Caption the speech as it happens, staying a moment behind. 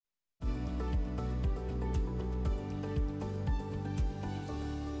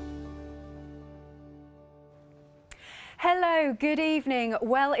Hello, good evening.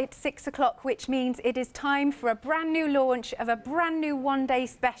 Well, it's 6 o'clock, which means it is time for a brand new launch of a brand new one-day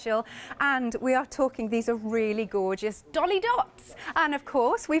special. And we are talking, these are really gorgeous Dolly Tots. And of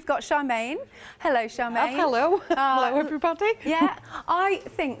course, we've got Charmain. Hello, Charmain. Hello. Hello, everybody. Yeah, I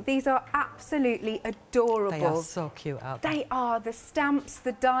think these are absolutely adorable. They are so cute, aren't they? They are. The stamps,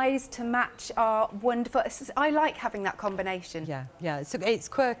 the dies to match are wonderful. I like having that combination. Yeah, it's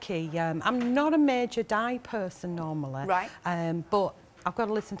quirky. I'm not a major die person normally. Right. But I've got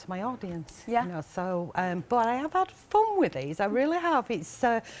to listen to my audience. Yeah. You know, so, but I have had fun with these. I really have. It's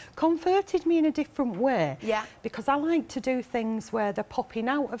converted me in a different way. Yeah. Because I like to do things where they're popping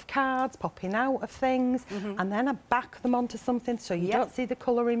out of cards, popping out of things, and then I back them onto something so you don't see the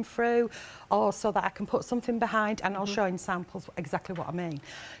colouring through, or so that I can put something behind, and I'll show in samples exactly what I mean.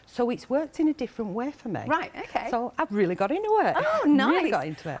 So it's worked in a different way for me. Right, okay. So I've really got into it. Oh, nice. Really got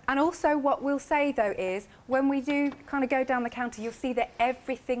into it. And also what we'll say, though, is when we do kind of go down the counter, you'll see that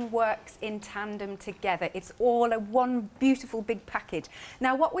everything works in tandem together. It's all a one beautiful big package.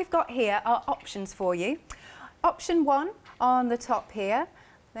 Now, what we've got here are options for you. Option 1 on the top here.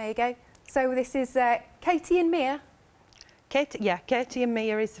 There you go. So this is Katie and Mia. Katie and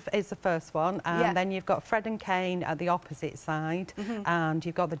Mia is the first one, and then you've got Fred and Kane at the opposite side, and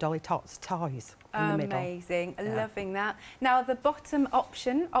you've got the Dolly Tots toys in the middle. Amazing, loving that. Now the bottom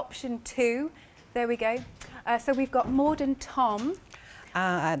option, option 2, there we go. So we've got Maud and Tom.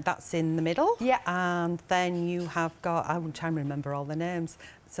 That's in the middle. Yeah. And then you have got, I'm trying to remember all the names.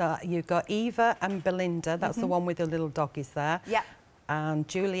 So you've got Eva and Belinda, that's the one with the little doggies there. Yeah. And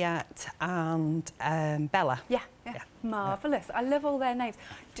Juliet and Bella. Yeah. Marvellous. I love all their names.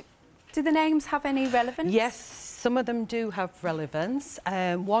 Do the names have any relevance? Yes, some of them do have relevance.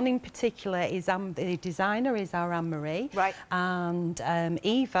 One in particular is the designer is our Anne-Marie. Right. And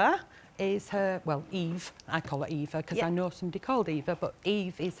Eva is her, well, Eve, I call her Eva because I know somebody called Eva, but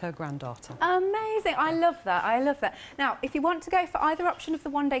Eve is her granddaughter. Amazing. I love that. I love that. Now, if you want to go for either option of the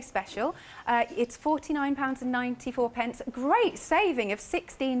one-day special, it's £49.94. Great saving of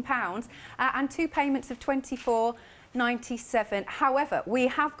 £16 and 2 payments of £24.97. However, we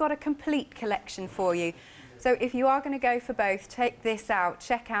have got a complete collection for you. So if you are going to go for both, take this out,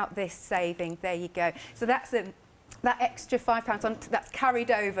 check out this saving. There you go. So that's that extra £5 on that's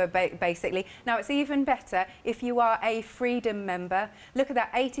carried over basically. Now it's even better if you are a Freedom member. Look at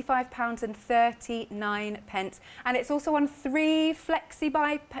that, £85.39, and it's also on 3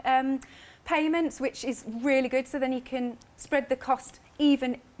 flexi-buy payments, which is really good. So then you can spread the cost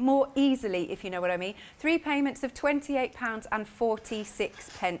even more easily, if you know what I mean. 3 payments of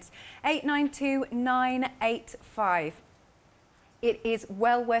 £28.46, 892,985. It is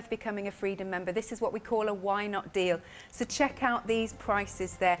well worth becoming a Freedom member. This is what we call a why not deal. So check out these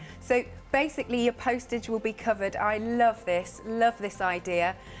prices there. So basically your postage will be covered. I love this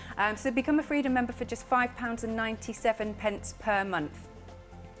idea. So become a Freedom member for just £5.97 per month.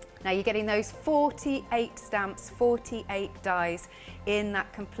 Now you're getting those 48 stamps, 48 dies in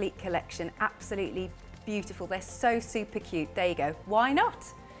that complete collection. Absolutely beautiful. They're so super cute. There you go. Why not?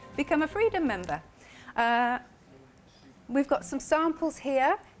 Become a Freedom member. We've got some samples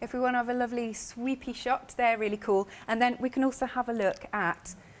here if we want to have a lovely sweepy shot. They're really cool. And then we can also have a look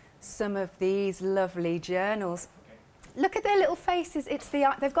at some of these lovely journals. Look at their little faces.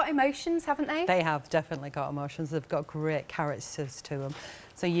 They've got emotions, haven't they? They have definitely got emotions. They've got great characters to them.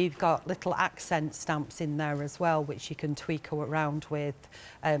 So you've got little accent stamps in there as well, which you can tweak around with,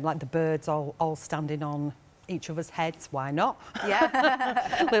 like the birds all standing on each other's heads, why not?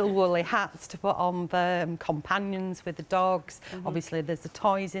 Yeah. Little woolly hats to put on the companions with the dogs. Obviously there's the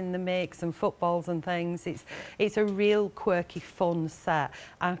toys in the mix and footballs and things. It's a real quirky, fun set.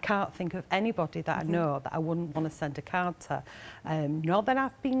 I can't think of anybody that I know that I wouldn't want to send a card to. Not that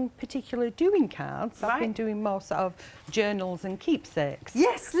I've been particularly doing cards. I've been doing more sort of journals and keepsakes.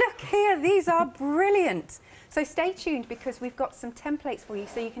 Yes, look here, these are brilliant. So stay tuned because we've got some templates for you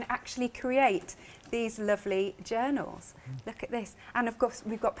so you can actually create these lovely journals. Look at this. And of course,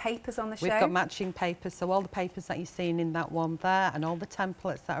 we've got papers on the show. We've got matching papers, so all the papers that you're seeing in that one there and all the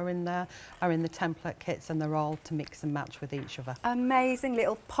templates that are in there are in the template kits, and they're all to mix and match with each other. Amazing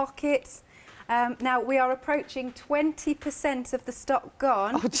little pockets. Now, we are approaching 20% of the stock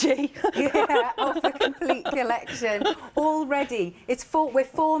gone. Oh, gee. Yeah, of the complete collection. Already. We're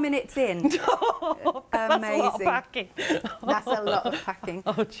 4 minutes in. Oh, amazing. That's a lot of packing. That's a lot of packing.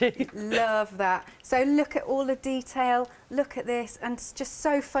 Oh, gee. Love that. So look at all the detail. Look at this. And it's just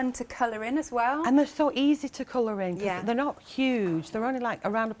so fun to colour in as well. And they're so easy to colour in. Yeah. They're not huge. They're only like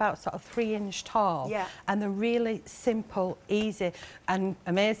around about sort of 3-inch tall. Yeah. And they're really simple, easy. And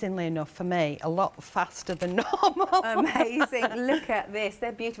amazingly enough for me, a lot faster than normal. Amazing. Look at this.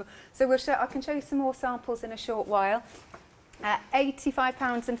 They're beautiful. So I can show you some more samples in a short while.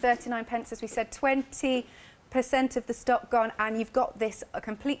 £85.39, as we said, 20% of the stock gone, and you've got this a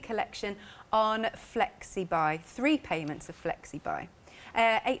complete collection on Flexi Buy. 3 payments of Flexi Buy.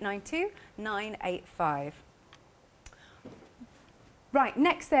 892-985. Right,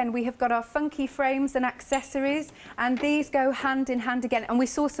 next then we have got our funky frames and accessories, and these go hand in hand again, and we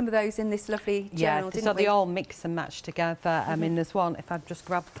saw some of those in this lovely journal, didn't we? So they all mix and match together. I mean, there's one, if I just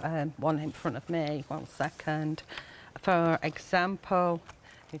grab one in front of me, 1 second. For example,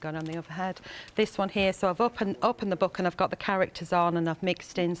 you've got on the other head, this one here, so I've opened the book and I've got the characters on, and I've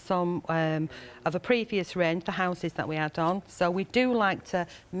mixed in some of a previous range, the houses that we had on. So we do like to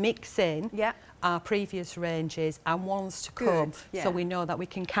mix in our previous ranges and ones to come, so we know that we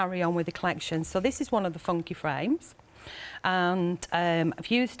can carry on with the collection. So this is one of the funky frames, and I've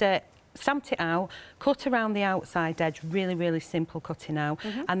used it, stamped it out, cut around the outside edge, really simple cutting out,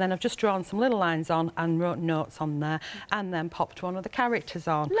 and then I've just drawn some little lines on and wrote notes on there, and then popped one of the characters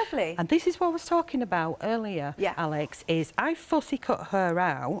on. Lovely. And this is what I was talking about earlier, Alex, is I fussy cut her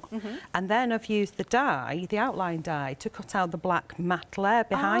out, and then I've used the die, the outline die, to cut out the black matte layer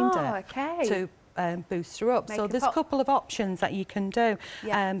behind her to boost her up. So there's a couple of options that you can do,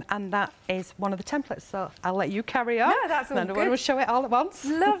 and that is one of the templates. So I'll let you carry on. No, that's all good. Then we'll show it all at once.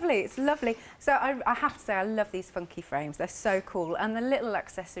 Lovely, it's lovely. So I have to say, I love these funky frames. They're so cool, and the little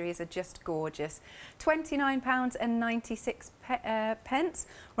accessories are just gorgeous. £29.96.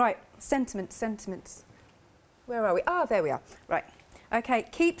 Right, sentiments. Where are we? Ah, there we are. Right. Okay,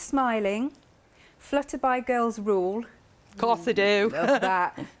 keep smiling. Flutter by girls rule. Of course I do. Love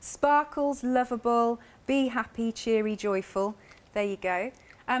that. Sparkles, lovable, be happy, cheery, joyful. There you go.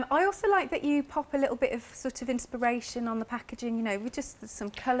 I also like that you pop a little bit of sort of inspiration on the packaging, you know, with just some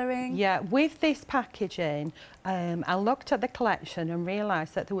colouring. Yeah, with this packaging, I looked at the collection and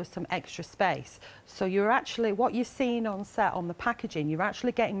realised that there was some extra space. So you're actually, what you're seeing on set on the packaging, you're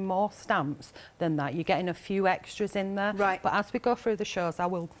actually getting more stamps than that. You're getting a few extras in there. Right. But as we go through the shows, I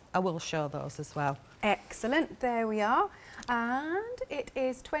will show those as well. Excellent, there we are. And it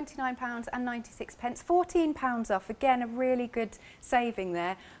is £29.96, £14 off. Again, a really good saving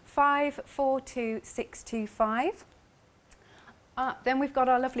there. 542625. Then we've got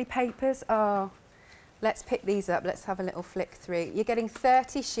our lovely papers. Oh, let's pick these up. Let's have a little flick through. You're getting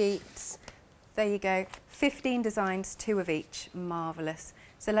 30 sheets. There you go. 15 designs, 2 of each. Marvellous.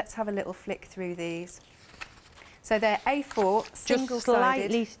 So let's have a little flick through these. So they're A4,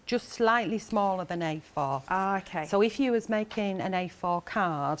 single-sided. Just slightly smaller than A4. Ah, okay. So if you was making an A4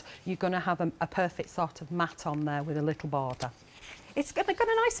 card, you're going to have a perfect sort of mat on there with a little border. They've got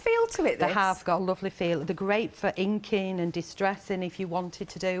a nice feel to it, this. They have got a lovely feel. They're great for inking and distressing if you wanted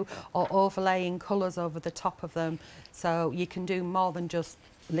to do, or overlaying colours over the top of them. So you can do more than just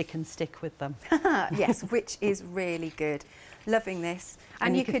lick and stick with them. Yes, which is really good. Loving this.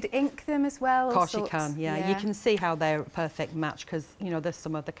 And you could ink them as well. Of course you can, yeah. You can see how they're a perfect match because, you know, there's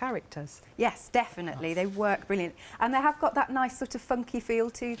some of the characters. Yes, definitely. They work brilliant. And they have got that nice sort of funky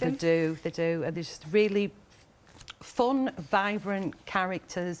feel to them. They do. And they're just really fun, vibrant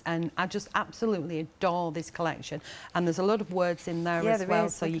characters, and I just absolutely adore this collection. And there's a lot of words in there as well,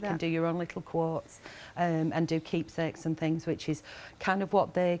 so you can do your own little quotes and do keepsakes and things, which is kind of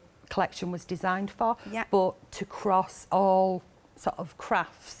what the collection was designed for, but to cross all sort of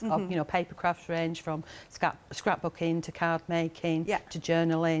crafts of, you know, paper crafts range from scrapbooking to card making to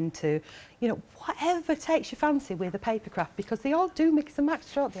journaling to, you know, whatever takes your fancy with a paper craft, because they all do mix and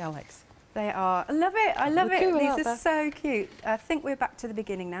match, don't they, Alex? They are. I love it. I love it. These are so cute. I think we're back to the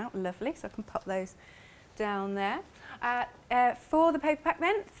beginning now. Lovely. So I can pop those down there. For the paper pack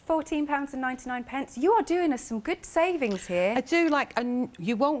then, £14.99. You are doing us some good savings here. I do, like, and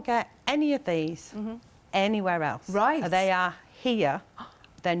you won't get any of these anywhere else. Right. They are here.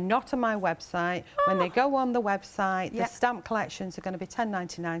 They're not on my website. When they go on the website, the stamp collections are going to be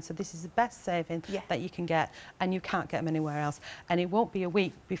 £10.99, so this is the best saving that you can get, and you can't get them anywhere else. And it won't be a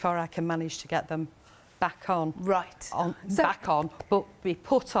week before I can manage to get them back on. Right. But be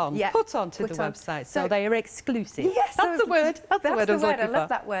put on. Put onto the website. So they are exclusive. Yes, that's the word. That's the word I was looking for. I love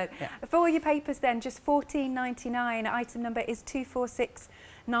that word. Yeah. For all your papers then, just £14.99. Item number is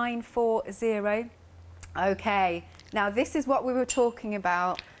 246940. Okay, now this is what we were talking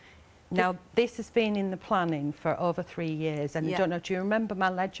about. Now, this has been in the planning for over 3 years, and I don't know, do you remember my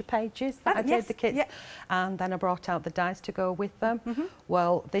ledger pages that I did the kits? Yeah. And then I brought out the dies to go with them.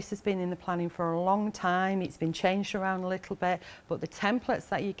 Well, this has been in the planning for a long time. It's been changed around a little bit, but the templates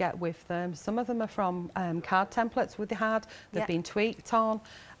that you get with them, some of them are from card templates we had. They've been tweaked on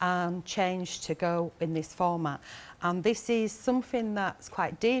and changed to go in this format. And this is something that's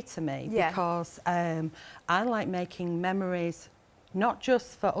quite dear to me because I like making memories not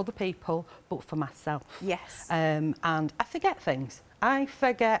just for other people, but for myself. Yes. And I forget things. I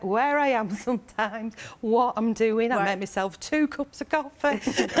forget where I am sometimes, what I'm doing. I make myself 2 cups of coffee. I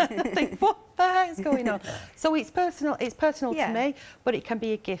think, what the heck is going on? So it's personal to me, but it can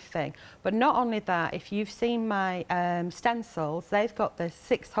be a gift thing. But not only that, if you've seen my stencils, they've got the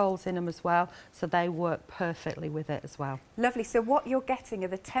 6 holes in them as well, so they work perfectly with it as well. Lovely. So what you're getting are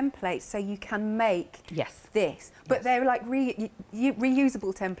the templates, so you can make this. But they're like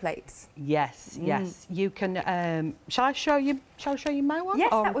reusable templates. Yes, yes. You can. Shall I show you my one? Yes,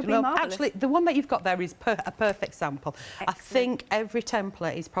 that would be marvellous. Actually, the one that you've got there is a perfect sample. Excellent. I think every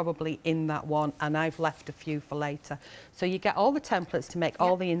template is probably in that one, and I've left a few for later. So you get all the templates to make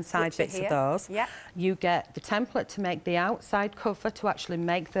all the inside bits of those. You get the template to make the outside cover to actually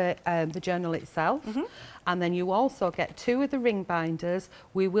make the journal itself. And then you also get 2 of the ring binders.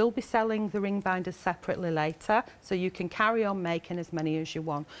 We will be selling the ring binders separately later, so you can carry on making as many as you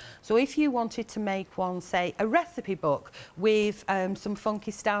want. So if you wanted to make one, say, a recipe book with some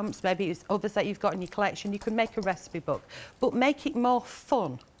funky stamps, maybe it's others that you've got in your collection, you can make a recipe book, but make it more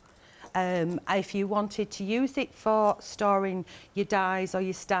fun. If you wanted to use it for storing your dies or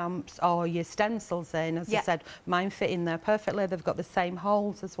your stamps or your stencils in, as I said, mine fit in there perfectly. They've got the same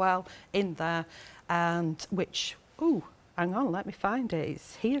holes as well in there, and which, ooh, hang on, let me find it.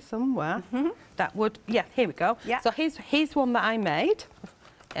 It's here somewhere. That would, here we go. So here's one that I made.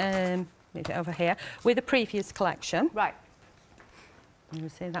 Move it over here with a previous collection. Right. You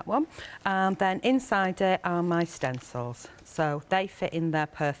see that one? And then inside it are my stencils. So they fit in there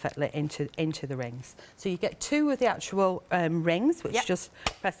perfectly into the rings. So you get 2 of the actual rings, which just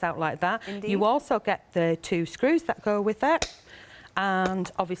press out like that. Indeed. You also get the 2 screws that go with it.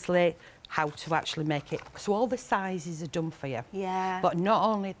 And obviously how to actually make it. So all the sizes are done for you. Yeah. But not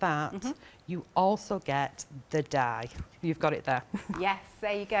only that, you also get the die. You've got it there. Yes,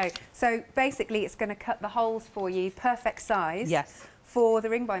 there you go. So basically it's going to cut the holes for you, perfect size. Yes. For the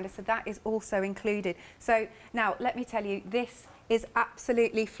ring binder, so that is also included. So now let me tell you, this is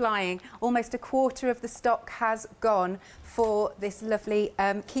absolutely flying. Almost a quarter of the stock has gone for this lovely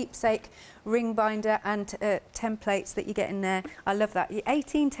keepsake ring binder and templates that you get in there. I love that.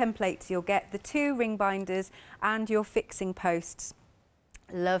 18 templates you'll get, the 2 ring binders and your fixing posts.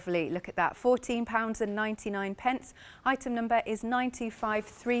 Lovely, look at that, £14.99. Item number is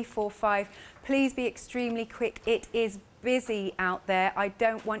 925345. Please be extremely quick, it is busy out there. I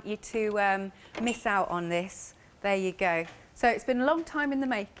don't want you to miss out on this. There you go. So it's been a long time in the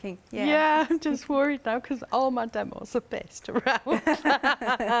making. Yeah, I'm just worried now because all my demos are based around.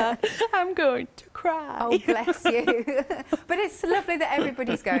 I'm going to cry. Oh, bless you. But it's lovely that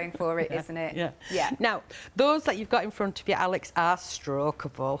everybody's going for it, isn't it? Yeah. Now, those that you've got in front of you, Alex, are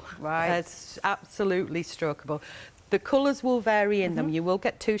strokeable. Right. It's absolutely strokeable. The colours will vary in them. You will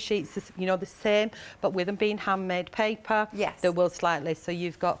get 2 sheets, you know, the same, but with them being handmade paper, they will slightly. So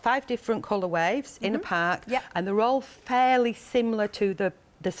you've got 5 different colour waves in a pack, and they're all fairly similar to the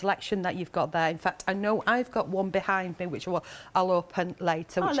selection that you've got there. In fact, I know I've got one behind me, which I'll open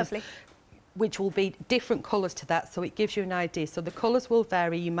later, which will be different colours to that, so it gives you an idea. So the colours will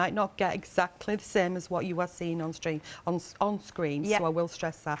vary. You might not get exactly the same as what you are seeing on screen, so I will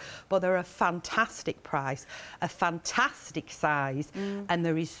stress that. But they're a fantastic price, a fantastic size, and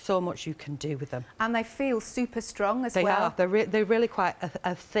there is so much you can do with them. And they feel super strong as well. They are. They're really quite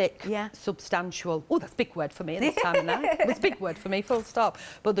a thick, substantial... Oh, that's a big word for me at this time of night. It's a big word for me, full stop.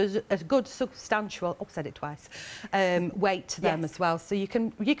 But there's a good substantial, I've said it twice, weight to them as well. So you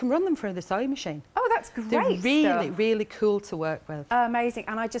can run them through the sewing machine. Oh, that's great. They're really cool to work with. Amazing,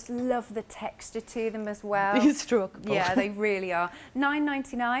 and I just love the texture to them as well. It's strokeable. Yeah, they really are.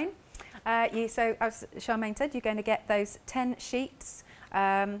 $9.99. So as Charmaine said, you're going to get those 10 sheets,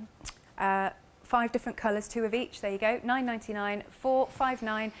 5 different colours, 2 of each. There you go. $9.99 for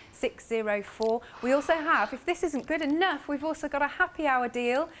 59604. We also have, if this isn't good enough, we've also got a happy hour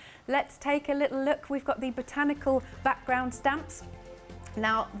deal. Let's take a little look. We've got the botanical background stamps.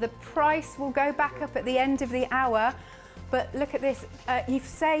 Now, the price will go back up at the end of the hour, But look at this, you're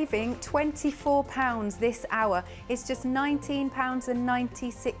saving £24 this hour. It's just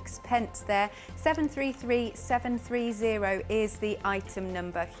 £19.96 there. 733730 is the item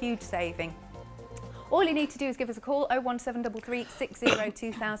number. Huge saving. All you need to do is give us a call, 01733 60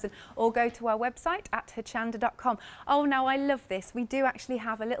 2000, or go to our website at hochanda.com. Oh, now I love this. We do actually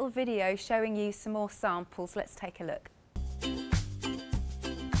have a little video showing you some more samples. Let's take a look.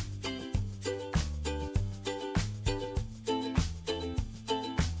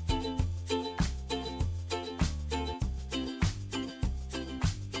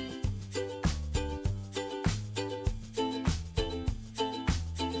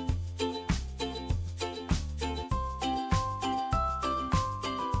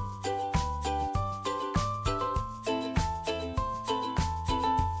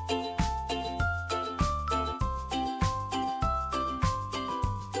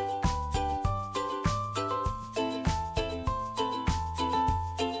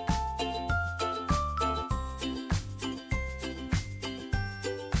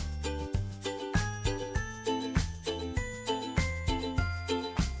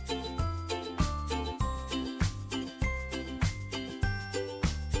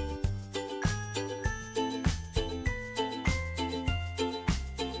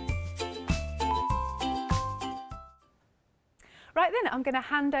 Right then, I'm going to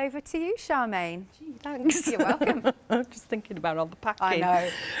hand over to you, Charmaine. Gee, thanks. You're welcome. I'm just thinking about all the packing. I know.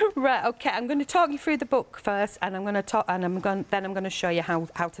 Right, okay, I'm going to talk you through the book first, and I'm going to talk, and then I'm going to show you how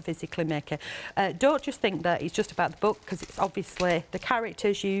to physically make it. Don't just think that it's just about the book, because it's obviously the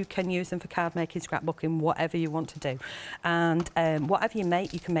characters. You can use them for card making, scrapbooking, whatever you want to do, and whatever you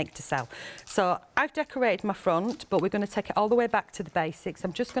make, you can make to sell. So I've decorated my front, but we're going to take it all the way back to the basics.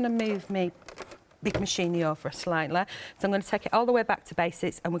 I'm just going to move me big machine over slightly. So I'm going to take it all the way back to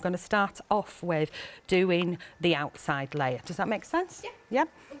basics, and we're going to start off with doing the outside layer. Does that make sense? Yeah.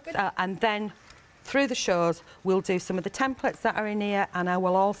 Yeah? And then through the shows, we'll do some of the templates that are in here, and I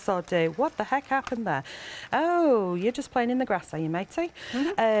will also do... What the heck happened there? Oh, you're just playing in the grass, are you, matey?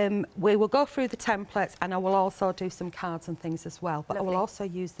 Mm-hmm. We will go through the templates, and I will also do some cards and things as well. But lovely. I will also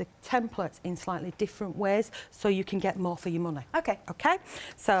use the templates in slightly different ways, so you can get more for your money. Okay. Okay?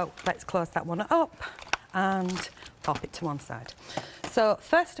 So let's close that one up and pop it to one side. So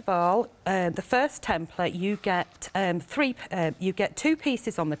first of all, the first template, you get you get two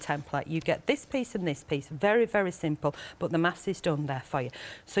pieces on the template. You get this piece and this piece. Very, very simple, but the maths is done there for you.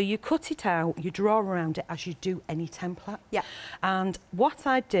 So you cut it out, you draw around it as you do any template. Yeah. And what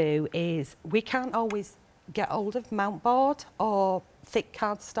I do is, we can't always get hold of mount board or thick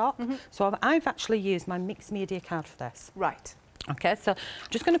cardstock. Mm-hmm. So I've actually used my mixed media card for this. Right. Okay, so I'm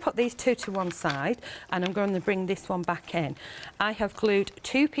just going to put these two to one side, and I'm going to bring this one back in. I have glued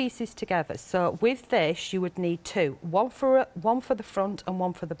two pieces together, so with this you would need two, one for the front and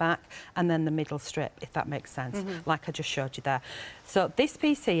one for the back, and then the middle strip, if that makes sense, like I just showed you there. So this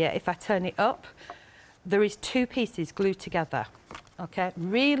piece here, if I turn it up, there is two pieces glued together. Okay,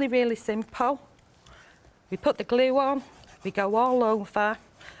 really, really simple. We put the glue on, we go all over.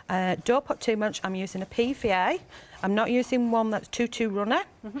 Don't put too much. I'm using a PVA. I'm not using one that's too runny.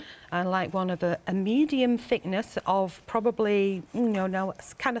 I like one of a medium thickness of probably,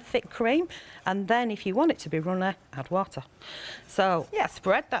 it's kind of thick cream. And then if you want it to be runny, add water. So yeah,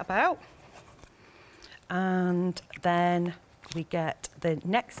 spread that about. And then we get the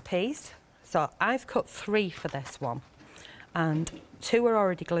next piece. So I've cut 3 for this one. And 2 are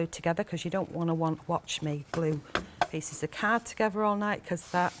already glued together, because you don't want to watch me glue pieces of card together all night, because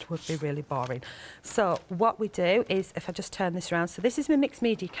that would be really boring. So what we do is, if I just turn this around, so this is my mixed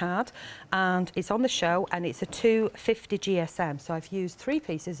media card, and it's on the show, and it's a 250 GSM. So I've used 3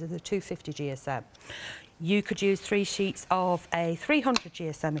 pieces of the 250 GSM. You could use 3 sheets of a 300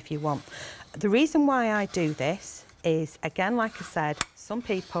 GSM if you want. The reason why I do this is, again, like I said, some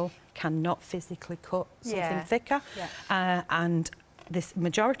people cannot physically cut something thicker, and this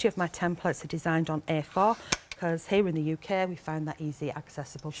majority of my templates are designed on A4, because here in the UK we found that easy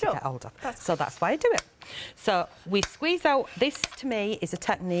accessible to get hold of. So that's why I do it. So we squeeze out, this to me is a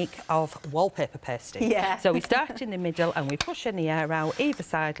technique of wallpaper pasting. Yeah. So we start in the middle and we push in the air out either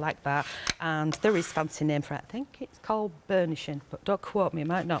side like that, and there is a fancy name for it. I think it's called burnishing, but don't quote me, it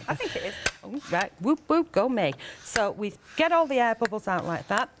might not be. I think it is. Oh, right, whoop whoop, go me. So we get all the air bubbles out like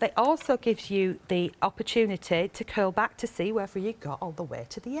that. It also gives you the opportunity to curl back to see whether you got all the way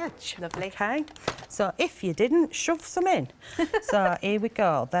to the edge. Lovely. Okay. So if you didn't, shove some in. So here we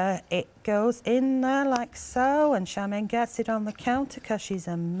go. There it goes in there like so, and Charmaine gets it on the counter because she's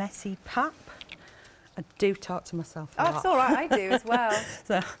a messy pap. I do talk to myself a Oh, lot. it's all right, I do as well.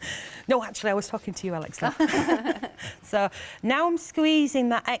 So, no, actually, I was talking to you, Alexa. So now I'm squeezing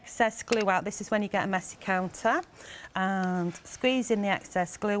that excess glue out. This is when you get a messy counter. And squeezing the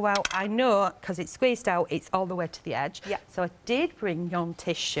excess glue out. I know, because it's squeezed out, it's all the way to the edge. Yeah. So I did bring yon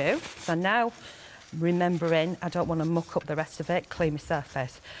tissue. So now, remembering, I don't want to muck up the rest of it, clean my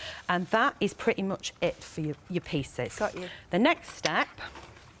surface. And that is pretty much it for your pieces. Got you. The next step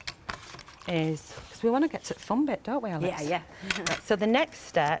is, because we want to get to the fun bit, don't we, Alex? Yeah. Right, so the next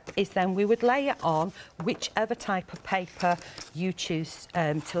step is then we would lay it on whichever type of paper you choose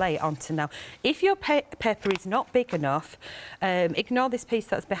to lay it onto. Now, if your paper is not big enough, ignore this piece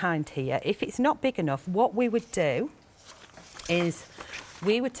that's behind here. If it's not big enough, what we would do is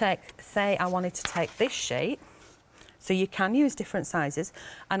we would take, say I wanted to take this sheet, so you can use different sizes,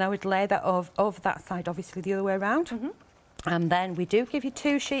 and I would lay that over that side, obviously the other way around. And then we do give you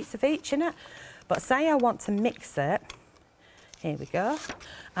 2 sheets of each in it. But say I want to mix it, here we go,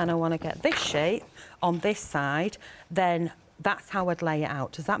 and I want to get this sheet on this side, then that's how I'd lay it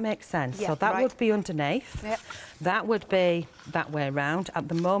out. Does that make sense? Yeah, so that right. would be underneath. Yep. That would be that way around. At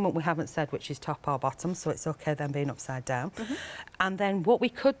the moment, we haven't said which is top or bottom, so it's okay then being upside down. And then what we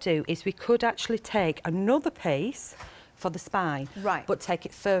could do is we could actually take another piece for the spine, right, but take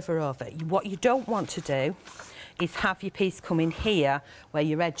it further over. What you don't want to do is have your piece come in here where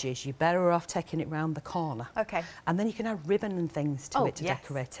your edge is. You're better off taking it round the corner. Okay. And then you can have ribbon and things to it to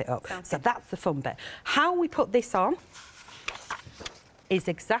decorate it up. Sounds so good. that's the fun bit. How we put this on is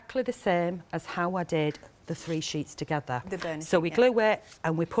exactly the same as how I did the 3 sheets together. The burnish, so we glue it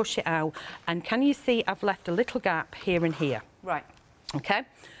and we push it out. And can you see I've left a little gap here and here? Right. Okay.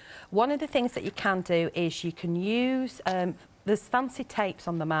 One of the things that you can do is you can use there's fancy tapes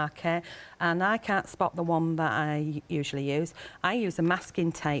on the market, and I can't spot the one that I usually use. I use a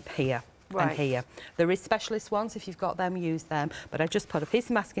masking tape here and here. There is specialist ones, if you've got them, use them. But I just put a piece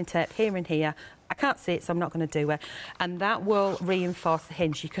of masking tape here and here. I can't see it, so I'm not going to do it. And that will reinforce the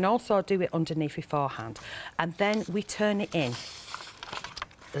hinge. You can also do it underneath beforehand. And then we turn it in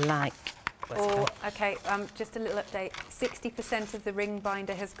like... Oh, okay, just a little update. 60% of the ring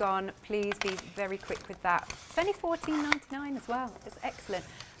binder has gone. Please be very quick with that. It's only $14.99 as well. It's excellent.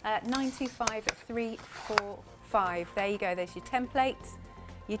 925 at 345. There you go. There's your template,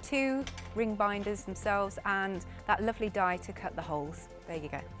 your 2 ring binders themselves, and that lovely die to cut the holes. There you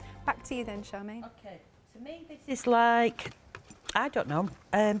go. Back to you then, Charmaine. Okay. To me, this is like, I don't know,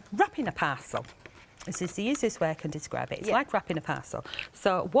 wrapping a parcel. This is the easiest way I can describe it. It's like wrapping a parcel.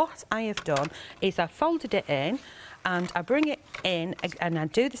 So what I have done is I've folded it in and I bring it in and I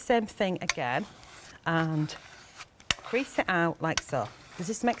do the same thing again and crease it out like so. Does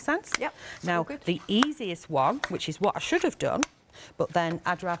this make sense? Yep. Now, the easiest one, which is what I should have done, but then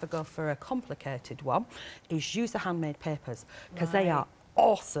I'd rather go for a complicated one, is use the handmade papers, because they are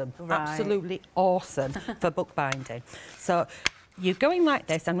awesome, absolutely awesome for bookbinding. So you're going like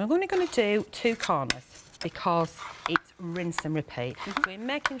this, and we're only going to do 2 corners because it's rinse and repeat. We're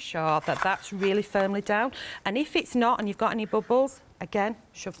making sure that that's really firmly down, and if it's not and you've got any bubbles, again,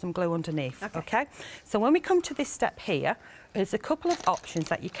 shove some glue underneath, okay? So when we come to this step here, there's a couple of options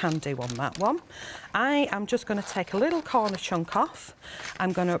that you can do on that one. I am just going to take a little corner chunk off.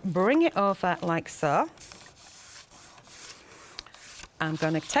 I'm going to bring it over like so. I'm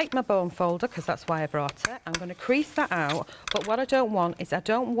going to take my bone folder, because that's why I brought it. I'm going to crease that out, but what I don't want is I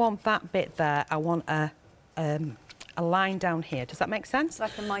don't want that bit there. I want a line down here. Does that make sense?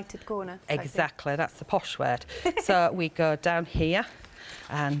 Like a mitered corner. Exactly, that's the posh word. So we go down here,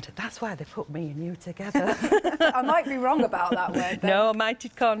 and that's why they put me and you together. I might be wrong about that word then. No,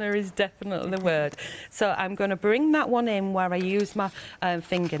 mitered corner is definitely the word. So I'm going to bring that one in where I use my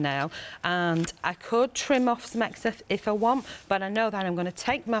fingernail, and I could trim off some excess if I want, but I know that I'm going to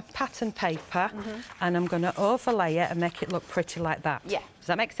take my pattern paper and I'm going to overlay it and make it look pretty like that. Yeah. Does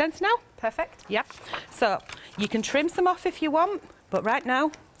that make sense now? Perfect. Yeah. So you can trim some off if you want, but right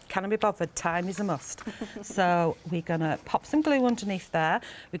now, can I be bothered? Time is a must. So we're going to pop some glue underneath there.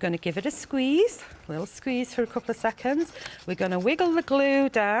 We're going to give it a little squeeze for a couple of seconds. We're going to wiggle the glue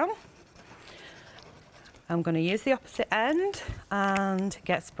down. I'm going to use the opposite end and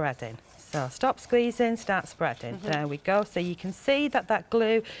get spreading. So stop squeezing, start spreading. There we go. So you can see that that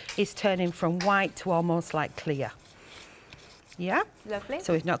glue is turning from white to almost like clear. Yeah? Lovely.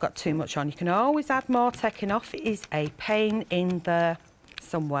 So we've not got too much on. You can always add more. Taking off is a pain in the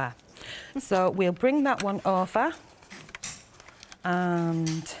somewhere. So we'll bring that one over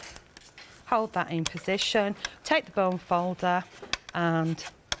and hold that in position. Take the bone folder and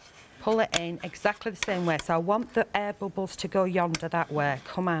pull it in exactly the same way. So I want the air bubbles to go yonder that way,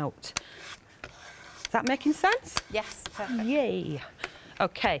 come out. that making sense? Yes, perfect. Yay.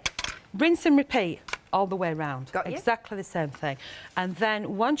 Okay, rinse and repeat all the way around. Got you. Exactly the same thing. And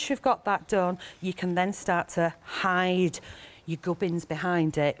then once you've got that done, you can then start to hide your gubbins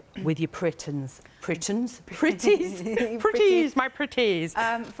behind it with your pretties. Pretties, my pretties.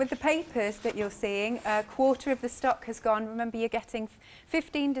 With the papers that you're seeing, a quarter of the stock has gone. Remember, you're getting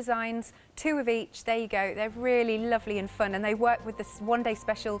 15 designs, 2 of each. There you go. They're really lovely and fun, and they work with this one-day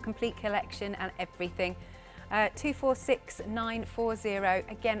special, complete collection and everything. 246940.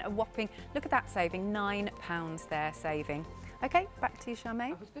 Again, a whopping, look at that saving, £9 there saving. Okay, back to you,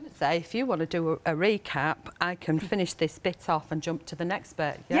 Charmaine. I was going to say, if you want to do a recap, I can finish this bit off and jump to the next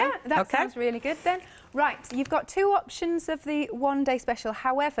bit. Yeah, that sounds really good then. Right, you've got 2 options of the one-day special.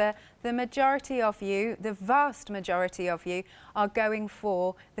 However, the majority of you, the vast majority of you, are going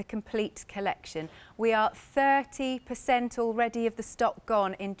for the complete collection. We are 30% already of the stock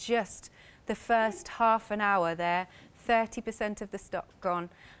gone in just the first half an hour there. 30% of the stock gone.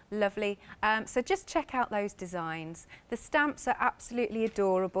 Lovely. So just check out those designs. The stamps are absolutely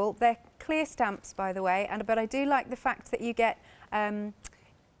adorable. They're clear stamps, by the way, but I do like the fact that you get some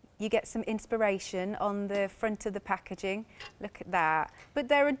inspiration on the front of the packaging. Look at that. But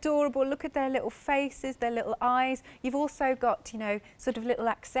they're adorable. Look at their little faces, their little eyes. You've also got, you know, sort of little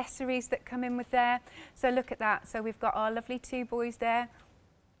accessories that come in with there. So look at that. So we've got our lovely 2 boys there.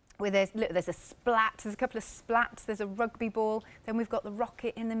 There's a splat, there's a couple of splats, there's a rugby ball, then we've got the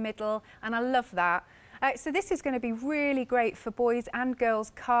rocket in the middle, and I love that. So this is going to be really great for boys and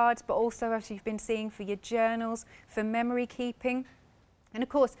girls cards, but also, as you've been seeing, for your journals, for memory keeping. And of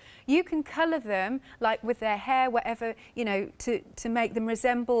course, you can colour them like with their hair, whatever, you know, to make them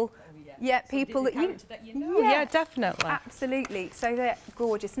resemble people that you know. Yeah, definitely. Absolutely. So they're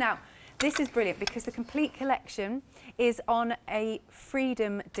gorgeous. Now, this is brilliant because the complete collection is on a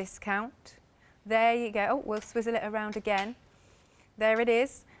freedom discount. There you go. Oh, we'll swizzle it around again. There it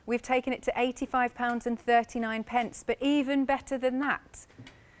is. We've taken it to £85.39, but even better than that,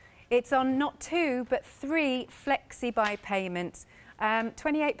 it's on not 2 but 3 flexi-buy payments.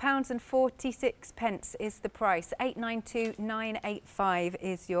 £28.46 is the price. 892985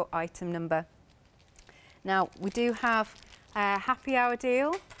 is your item number. Now, we do have a happy hour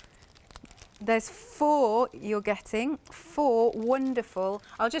deal. There's 4 you're getting, 4 wonderful.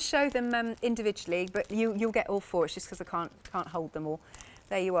 I'll just show them individually, but you'll get all 4. It's just because I can't hold them all.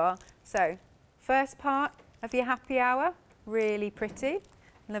 There you are. So, first part of your happy hour, really pretty,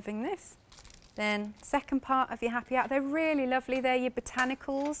 loving this. Then second part of your happy hour, they're really lovely. They're your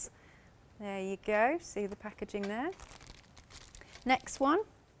botanicals. There you go. See the packaging there. Next one.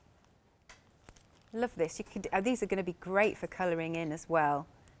 Love this. You could. These are going to be great for colouring in as well.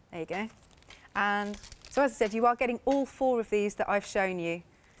 There you go. And so, as I said, you are getting all 4 of these that I've shown you.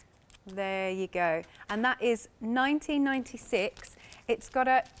 There you go. And that is £19.96. It's got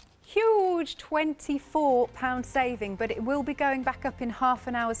a huge £24 saving, but it will be going back up in half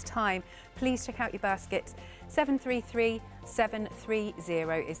an hour's time. Please check out your baskets.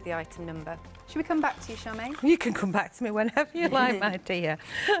 733730 is the item number. Should we come back to you, Charmaine? You can come back to me whenever you like, my dear.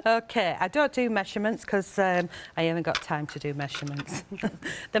 Okay, I don't do measurements because I haven't got time to do measurements.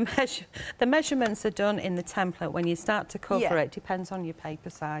 The measurements are done in the template. When you start to cover it, depends on your paper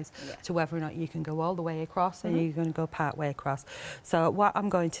size to whether or not you can go all the way across or you're going to go part way across. So what I'm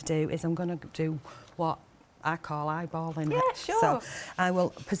going to do is I'm going to do what I call eyeballing it. Sure. So I will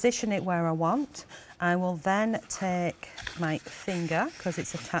position it where I want. I will then take my finger, because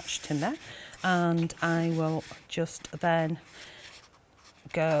it's attached to me, and I will just then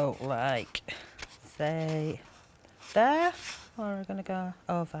go like, say, there, or I'm going to go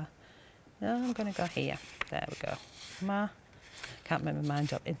over. No, I'm going to go here. There we go. Can't make my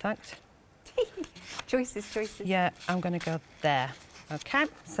mind up, in fact. Choices. Yeah, I'm going to go there. Okay,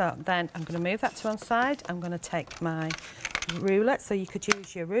 so then I'm going to move that to one side. I'm going to take my ruler. So you could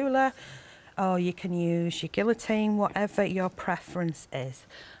use your ruler or you can use your guillotine, whatever your preference is,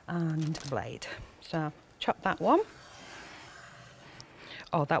 and a blade. So chop that one.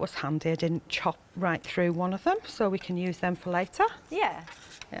 Oh, that was handy. I didn't chop right through one of them, so we can use them for later. Yeah.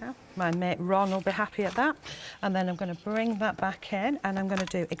 Yeah, my mate Ron will be happy at that. And then I'm going to bring that back in and I'm going to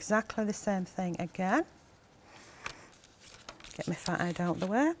do exactly the same thing again. Get my fat head out the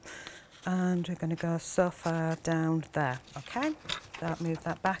way, and we're going to go so far down there. Okay, so move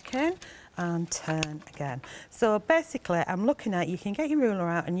that back in and turn again. So basically, I'm looking at, you can get your ruler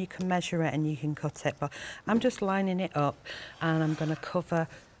out and you can measure it and you can cut it, but I'm just lining it up and I'm going to cover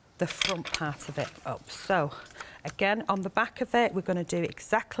the front part of it up. So again, on the back of it, we're going to do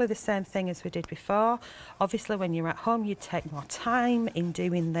exactly the same thing as we did before. Obviously, when you're at home, you take more time in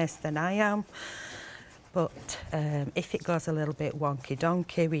doing this than I am. But if it goes a little bit wonky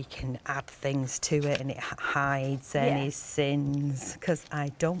donkey, we can add things to it and it hides any sins, because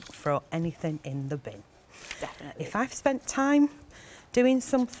I don't throw anything in the bin. Definitely. If I've spent time doing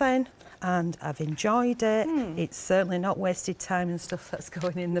something and I've enjoyed it, it's certainly not wasted time and stuff that's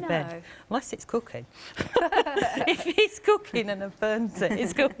going in the bin. Unless it's cooking. If it's cooking and I've burnt it,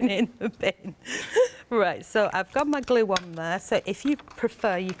 it's going in the bin. Right, so I've got my glue on there. So if you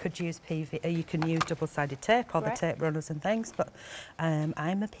prefer, you could use you can use double-sided tape or the tape runners and things, but I'm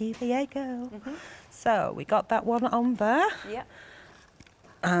a PVA girl. So we got that one on there. Yeah.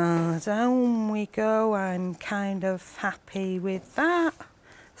 And down we go. I'm kind of happy with that.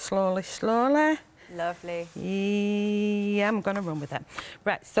 Slowly, slowly. Lovely. Yeah, I'm going to run with it.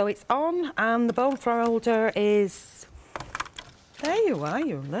 Right, so it's on, and the bone folder is... There you are,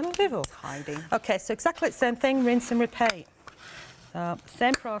 you little devil. Hiding. Okay, so exactly the same thing, rinse and repeat. So,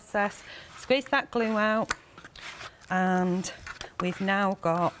 same process. Squeeze that glue out, and we've now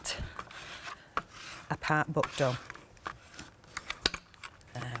got a part book done.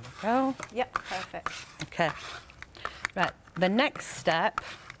 There we go. Yep, perfect. Okay. Right, the next step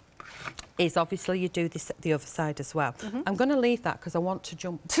is obviously you do this at the other side as well. I'm going to leave that because I want to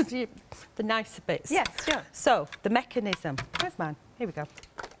jump to the nicer bits. Yes, sure. So, the mechanism. Where's mine? Here we go.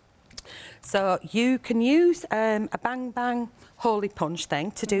 So, you can use a bang bang holy punch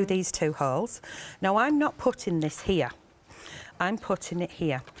thing to do these 2 holes. Now, I'm not putting this here. I'm putting it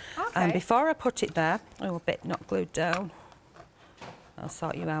here. Okay. And before I put it there, oh, a bit not glued down. I'll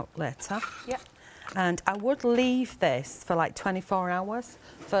sort you out later. Yep. And I would leave this for like 24 hours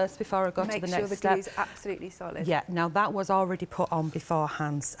first before I go to the next step. Make sure the glue's absolutely solid. Yeah, now that was already put on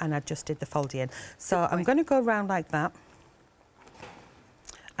beforehand and I just did the folding in. So I'm going to go around like that.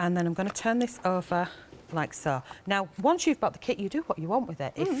 And then I'm going to turn this over like so. Now, once you've got the kit, you do what you want with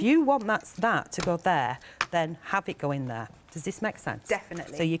it. If you want that to go there, then have it go in there. Does this make sense?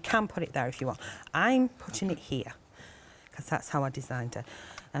 Definitely. So you can put it there if you want. I'm putting it here because that's how I designed it.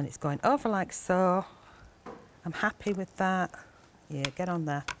 And it's going over like so. I'm happy with that. Yeah, get on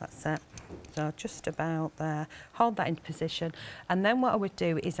there, that's it. So just about there. Hold that in position. And then what I would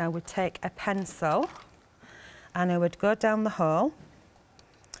do is I would take a pencil and I would go down the hole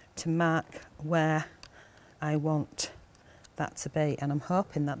to mark where I want that to be. And I'm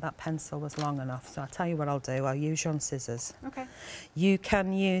hoping that that pencil was long enough. So I'll tell you what I'll do. I'll use your scissors. Okay. You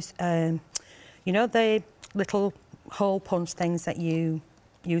can use, you know, the little hole punch things that you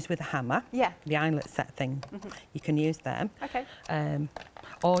use with a hammer. Yeah. The eyelet set thing. You can use them. Okay.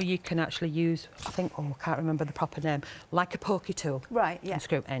 Or you can actually use, I think, oh, I can't remember the proper name, like a pokey tool. Right, yeah. And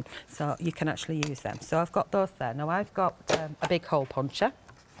screw it in. So you can actually use them. So I've got those there. Now I've got a big hole puncher.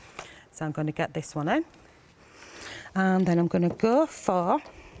 So I'm going to get this one in. And then I'm going to go for,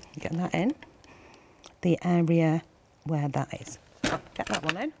 getting that in, the area where that is. Get that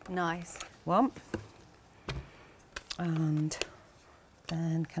one in. Nice. One. And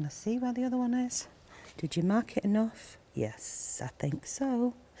then can I see where the other one is? Did you mark it enough? Yes, I think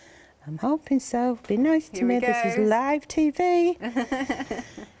so. I'm hoping so. Be nice to me. This is live TV.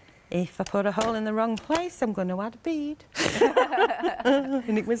 If I put a hole in the wrong place, I'm going to add a bead.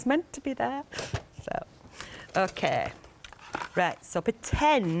 And it was meant to be there. So, okay. Right, so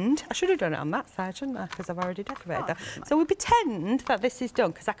pretend, I should have done it on that side, shouldn't I? Because I've already decorated that. So we pretend that this is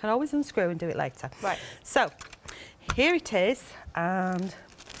done, because I can always unscrew and do it later. Right. So, here it is, and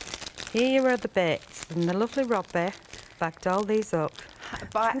here are the bits. And the lovely Robbie bagged all these up.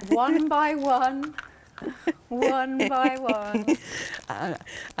 One by one. One by one.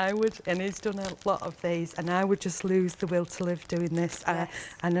 I would, and he's done a lot of these, and I would just lose the will to live doing this. Yes.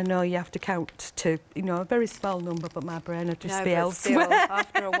 And I know you have to count to, you know, a very small number, but my brain would just be elsewhere. Still,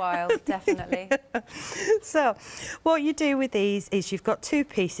 after a while, definitely. So, what you do with these is you've got 2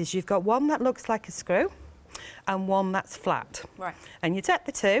 pieces. You've got one that looks like a screw, and one that's flat. Right. And you take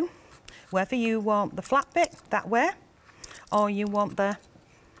the 2, whether you want the flat bit that way, or you want the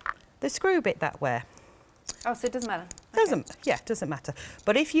screw bit that way. Oh, so it doesn't matter? Okay. Doesn't matter.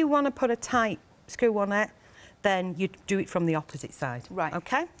 But if you want to put a tight screw on it, then you do it from the opposite side. Right.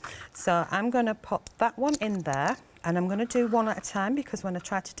 Okay? So I'm going to put that one in there, and I'm going to do one at a time, because when I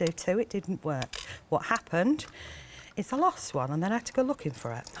tried to do 2, it didn't work. What happened is I lost one, and then I had to go looking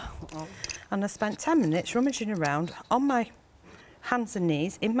for it. Oh. And I spent 10 minutes rummaging around on my hands and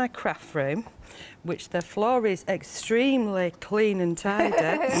knees in my craft room, which the floor is extremely clean and tidy.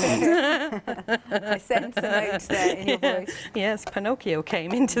 I sense a note there in your voice. Yes, Pinocchio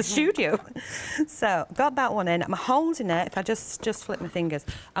came into the studio. So, got that one in. I'm holding it, if I just flip my fingers,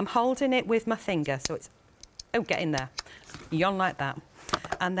 I'm holding it with my finger, so it's, oh, get in there. Yawn like that.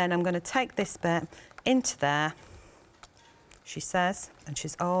 And then I'm going to take this bit, into there, she says, and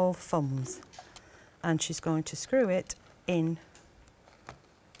she's all thumbs, and she's going to screw it in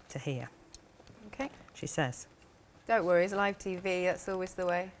to here. Okay. She says. Don't worry, it's live TV, that's always the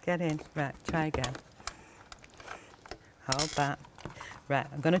way. Get in. Right, try again. Hold that. Right,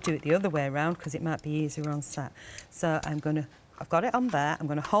 I'm going to do it the other way around because it might be easier on set. So I've got it on there. I'm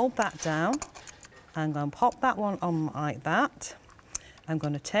going to hold that down. I'm going to pop that one on like that. I'm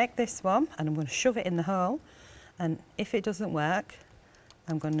going to take this one and I'm going to shove it in the hole. And if it doesn't work,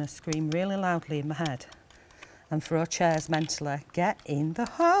 I'm going to scream really loudly in my head and throw chairs mentally, get in the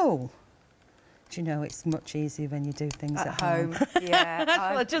hole. Do you know, it's much easier when you do things at home.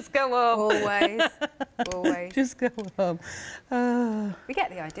 Yeah. Well, just go home. Always, always. Just go home. We get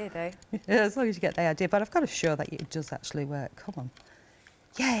the idea, though. Yeah, as long as you get the idea. But I've got to show that it does actually work. Come on.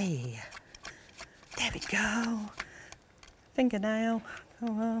 Yay. There we go. Fingernail.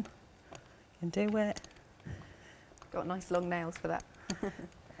 Come on. You can do it. Got nice long nails for that. There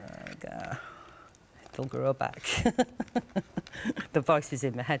we go. It'll grow back. The voice is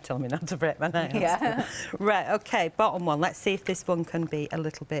in my head telling me not to break my nails. Yeah. Right, okay, bottom one. Let's see if this one can be a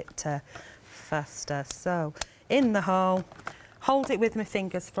little bit faster. So, in the hole, hold it with my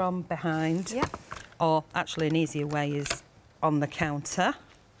fingers from behind. Yeah. Or actually an easier way is on the counter.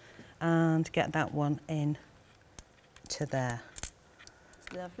 And get that one in to there.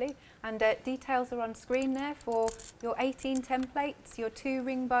 Lovely. And details are on screen there for your 18 templates, your 2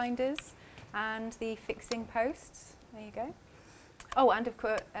 ring binders, and the fixing posts. There you go. Oh, and of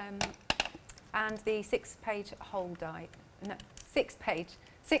course, and the 6-page hole die. No,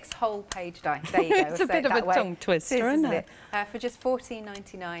 6-hole page die. There you go. It's a bit of a tongue twister, isn't it? For just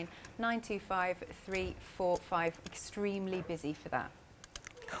 $14.99, 925 345. Extremely busy for that.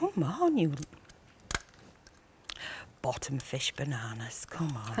 Come on, you bottom fish bananas.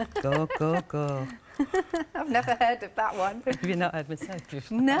 Come on, go, go, go. I've never heard of that one. Have you not heard me say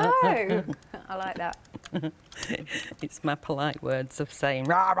before? No, I like that. It's my polite words of saying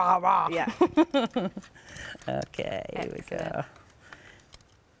rah, rah, rah. Yeah. Okay, here we go.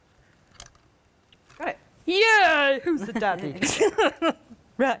 Got it. Yay! Who's the daddy?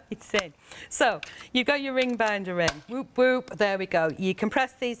 Right, it's in. So, you've got your ring binder in. Whoop, whoop. There we go. You can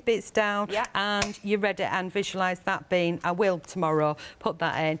press these bits down and you're ready and visualise that being. I will tomorrow put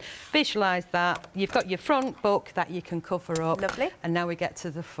that in. Visualise that. You've got your front book that you can cover up. Lovely. And now we get to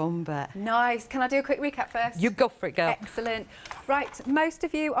the fun bit. Nice. Can I do a quick recap first? You go for it, girl. Excellent. Right, most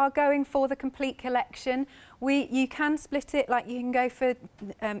of you are going for the complete collection. You can split it, like you can go for,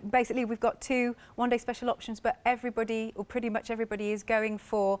 basically we've got 2 one-day special options, but everybody, or pretty much everybody, is going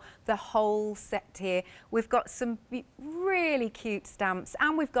for the whole set here. We've got some really cute stamps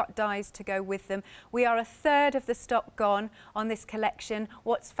and we've got dies to go with them. We are 1/3 of the stock gone on this collection.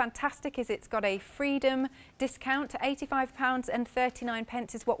 What's fantastic is it's got a freedom discount to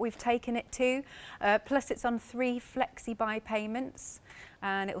 £85.39 is what we've taken it to, plus it's on 3 flexi-buy payments.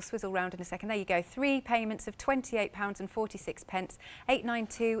 And it will swizzle round in a second. There you go, 3 payments of £28.46.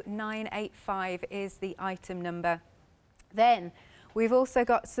 892985 is the item number. Then we've also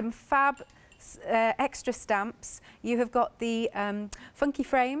got some fab extra stamps. You have got the funky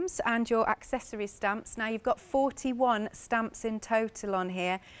frames and your accessory stamps. Now you've got 41 stamps in total on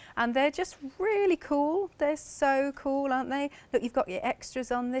here, and they're just really cool. They're so cool, aren't they? Look, you've got your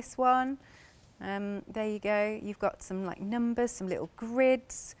extras on this one. There you go. You've got some like numbers, some little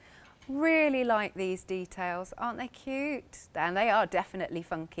grids. Really like these details. Aren't they cute? And they are definitely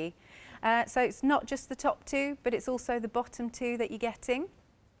funky. So it's not just the top 2, but it's also the bottom 2 that you're getting.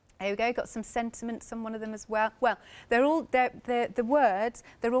 There we go. Got some sentiments on one of them as well. Well, the words,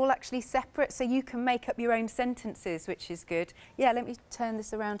 they're all actually separate, so you can make up your own sentences, which is good. Yeah, let me turn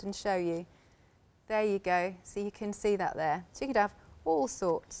this around and show you. There you go. So you can see that there. So you could have all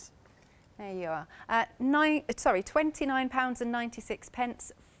sorts. There you are.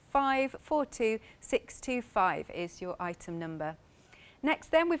 £29.96. 542625 is your item number. Next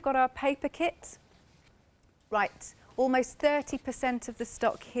then we've got our paper kit. Right, almost 30% of the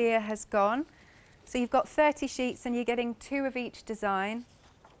stock here has gone. So you've got 30 sheets and you're getting 2 of each design.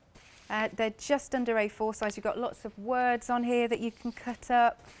 They're just under A4 size. You've got lots of words on here that you can cut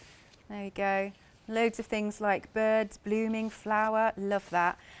up. There you go. Loads of things like birds, blooming, flower, love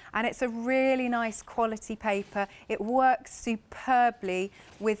that. And it's a really nice quality paper. It works superbly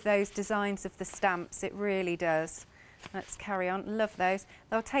with those designs of the stamps, it really does. Let's carry on, love those.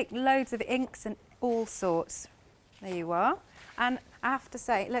 They'll take loads of inks and all sorts. There you are. And I have to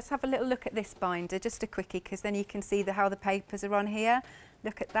say, let's have a little look at this binder, just a quickie, because then you can see how the papers are on here.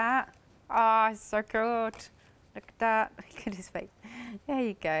 Look at that. Ah, oh, so good. Look at that. Look at his face. There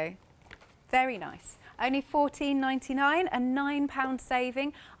you go. Very nice. Only £14.99, a £9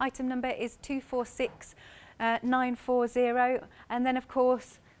 saving. Item number is 246940. And then, of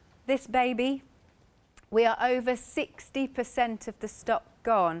course, this baby, we are over 60% of the stock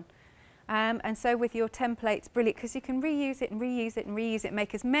gone. And so with your templates, brilliant, because you can reuse it and reuse it and reuse it,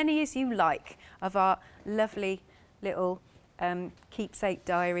 make as many as you like of our lovely little keepsake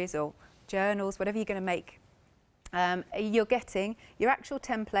diaries or journals, whatever you're going to make. You're getting your actual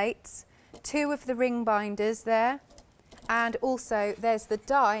templates, 2 of the ring binders there, and also there's the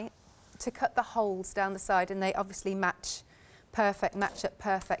die to cut the holes down the side, and they obviously match up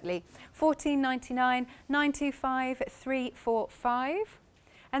perfectly. £14.99, 925 345.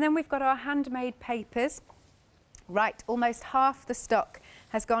 And then we've got our handmade papers. Right, almost half the stock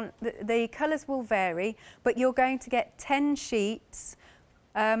has gone. The colours will vary, but you're going to get 10 sheets,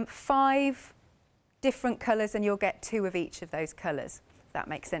 5 different colours, and you'll get 2 of each of those colours, if that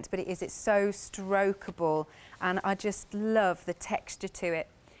makes sense. But it's so strokeable, and I just love the texture to it.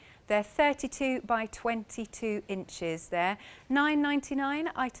 They're 32 by 22 inches there. £9.99,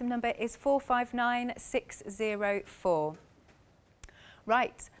 item number is 459604.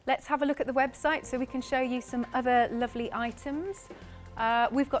 Right, let's have a look at the website so we can show you some other lovely items.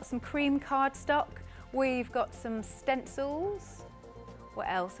 We've got some cream cardstock, we've got some stencils. What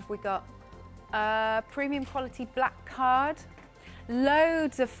else have we got? Premium quality black card.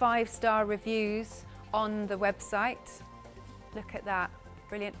 Loads of 5-star reviews on the website. Look at that,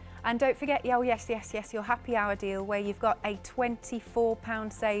 brilliant. And don't forget, oh yes, your happy hour deal where you've got a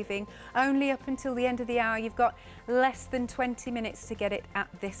 £24 saving. Only up until the end of the hour, you've got less than 20 minutes to get it at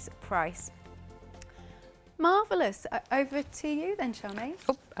this price. Marvellous. Over to you then, Charmaine.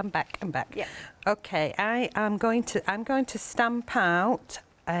 Oh, I'm back. Yeah. Okay, I'm going to stamp out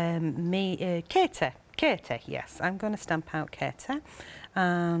Katie. Yes, I'm going to stamp out Katie,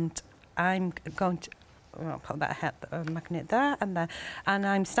 and I'm going to. I'll put that magnet there and there, and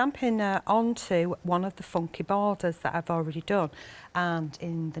I'm stamping onto one of the funky borders that I've already done. And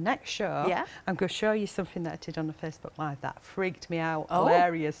in the next show, I'm going to show you something that I did on the Facebook Live that freaked me out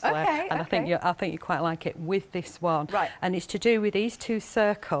hilariously. Okay, and I think you quite like it with this one. Right. And it's to do with these 2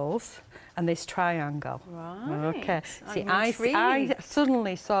 circles and this triangle. Right. Okay. See, I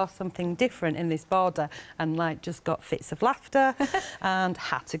suddenly saw something different in this border and just got fits of laughter and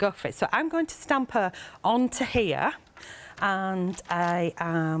had to go for it. So I'm going to stamp her onto here, and I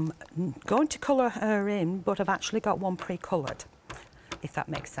am going to colour her in, but I've actually got one pre-coloured, if that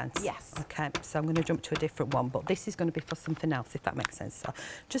makes sense. Yes. Okay, so I'm going to jump to a different one, but this is going to be for something else, if that makes sense. So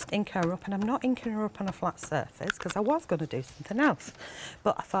just ink her up, and I'm not inking her up on a flat surface because I was going to do something else.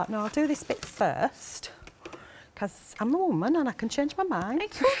 But I thought, no, I'll do this bit first because I'm a woman and I can change my mind.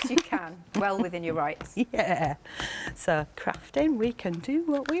 Of course you can. Well within your rights. Yeah. So crafting, we can do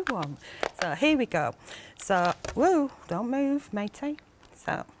what we want. So here we go. So, whoa, don't move, matey.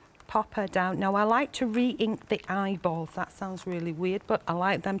 So pop her down. Now, I like to re-ink the eyeballs. That sounds really weird, but I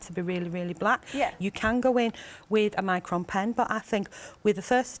like them to be really, really black. Yeah. You can go in with a micron pen, but I think with the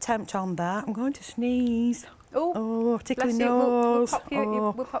first attempt on that, I'm going to sneeze. Oh, tickly nose.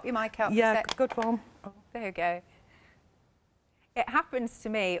 We'll pop your mic out. Yeah, good one. There we go. It happens to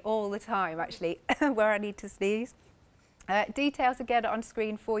me all the time, actually, where I need to sneeze. Details again on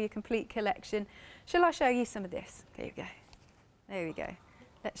screen for your complete collection. Shall I show you some of this? There you go. There we go.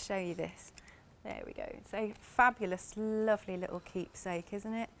 Let's show you this. There we go. It's a fabulous, lovely little keepsake,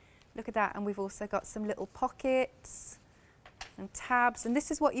 isn't it? Look at that. And we've also got some little pockets and tabs. And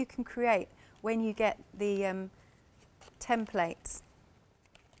this is what you can create when you get the templates.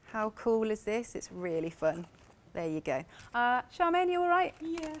 How cool is this? It's really fun. There you go. Charmaine, you all right?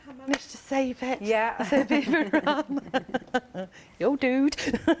 Yeah, I managed to save it. Yeah. A bit of a run. Yo, dude.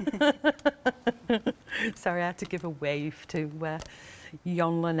 Sorry, I had to give a wave to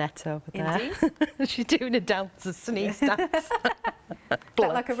Yon Lynette over there. Indeed. She's doing a dance, a sneeze dance.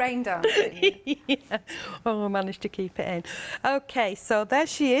 Felt like a rain dance. Yeah. Oh, I managed to keep it in. Okay, so there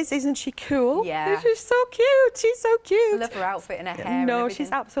she is. Isn't she cool? Yeah. She's so cute. She's so cute. I love her outfit and her hair. No, and she's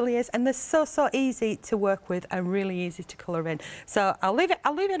absolutely is. And they're so easy to work with and really easy to colour in. So I'll leave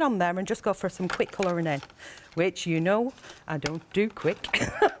it on there and just go for some quick colouring in, which you know I don't do quick.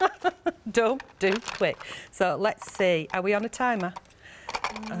 Don't do quick. So let's see. Are we on a timer?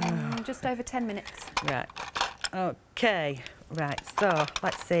 Just over 10 minutes. Right. Okay. Right. So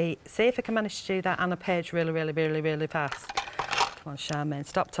let's see. See if I can manage to do that on a page really fast. Come on, Charmaine.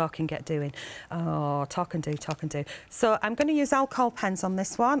 Stop talking, get doing. Oh, talk and do. So I'm going to use alcohol pens on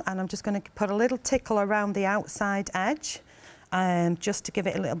this one, and I'm just going to put a little tickle around the outside edge just to give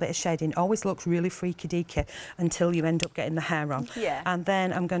it a little bit of shading. Always looks really freaky deaky until you end up getting the hair on. Yeah. And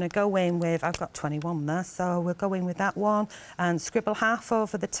then I'm going to go in with, I've got 21 there, so we'll go in with that one and scribble half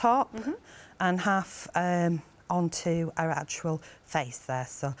over the top and half onto our actual face there.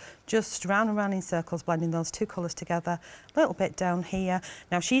 So just round and round in circles, blending those two colours together, a little bit down here.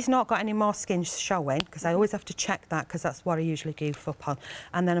 Now she's not got any more skin showing because I always have to check that because that's what I usually goof up on.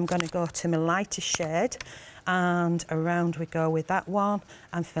 And then I'm going to go to my lighter shade and around we go with that one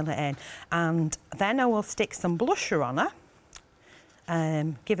and fill it in. And then I will stick some blusher on her,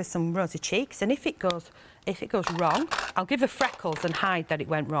 give her some rosy cheeks, and if it goes wrong, I'll give her freckles and hide that it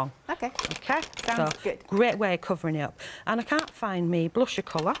went wrong. Okay. Okay? Sounds good. Great way of covering it up. And I can't find me blusher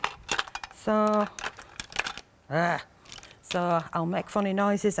colour, so I'll make funny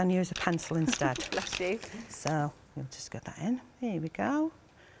noises and use a pencil instead. Bless you. So we'll just get that in. Here we go.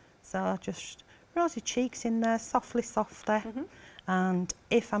 So just rosy cheeks in there, softly. And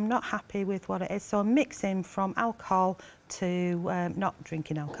if I'm not happy with what it is, so I'm mixing from alcohol to not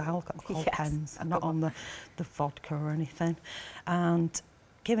drinking alcohol, alcohol pens, I'm not on the vodka or anything, and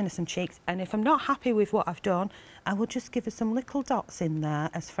giving her some cheeks. And if I'm not happy with what I've done, I will just give her some little dots in there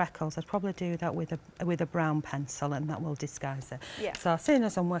as freckles. I'd probably do that with a brown pencil, and that will disguise it. Yeah. So as soon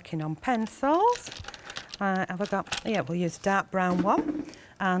as I'm working on pencils, have I got? Yeah, we'll use a dark brown one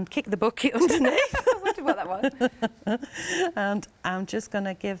and kick the bucket underneath. I wondered what that was. And I'm just going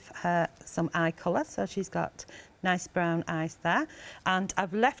to give her some eye colour, so she's got nice brown eyes there. And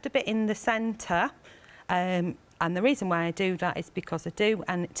I've left a bit in the centre, and the reason why I do that is because I do,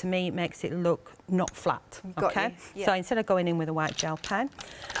 and to me it makes it look not flat. Okay, yeah. So instead of going in with a white gel pen,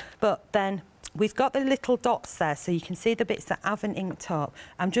 but then we've got the little dots there, so you can see the bits that haven't inked up.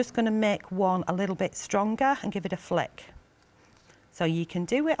 I'm just going to make one a little bit stronger and give it a flick. So you can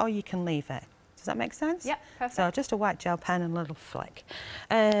do it or you can leave it. Does that make sense? Yeah, perfect. So just a white gel pen and a little flick.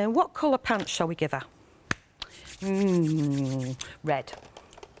 What colour pants shall we give her? Red.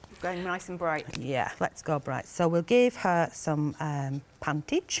 Going nice and bright. Yeah, let's go bright. So we'll give her some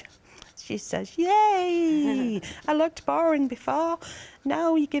pantage. She says, yay! I looked boring before.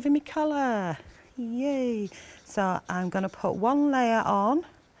 Now you're giving me colour. Yay! So I'm going to put one layer on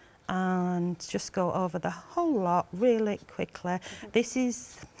and just go over the whole lot really quickly. This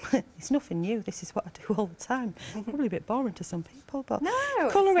is, it's nothing new. This is what I do all the time. Probably a bit boring to some people, but no,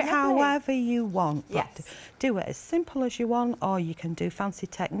 colour it however you want. Yes. Do it as simple as you want, or you can do fancy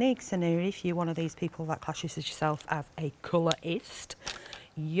techniques. And if you're one of these people that classes yourself as a colourist,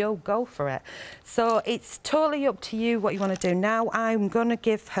 you'll go for it. So it's totally up to you what you want to do. Now I'm going to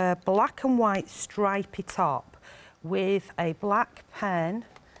give her black and white stripy top with a black pen.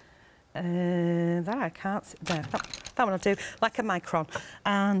 That I can't see. There, that one I'll do like a micron,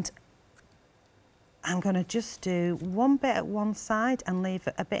 and I'm going to just do one bit at one side and leave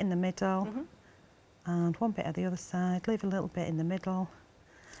a bit in the middle, and one bit at the other side, leave a little bit in the middle,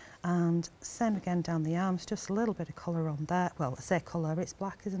 and same again down the arms, just a little bit of colour on there. Well, I say colour, it's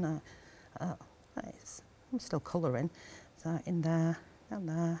black, isn't it? I'm still colouring. So in there, down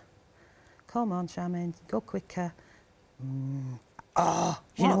there. Come on, Charmain, go quicker. Oh,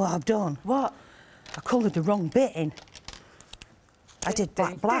 you know what I've done? What? I coloured the wrong bit in. I did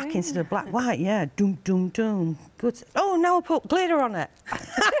black instead of black-white, yeah. Doom, doom, doom. Good. Oh, now I put glitter on it.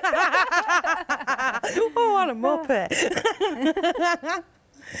 Oh, what a muppet.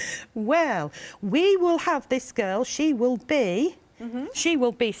 Well, we will have this girl. She will be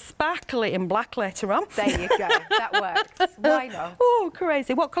sparkly in black later on. There you go. That works. Why not? Oh,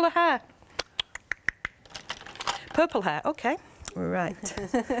 crazy. What colour hair? Purple hair. Okay. Right.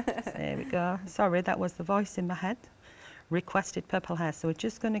 There we go. Sorry, that was the voice in my head. Requested purple hair. So we're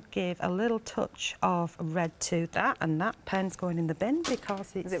just going to give a little touch of red to that, and that pen's going in the bin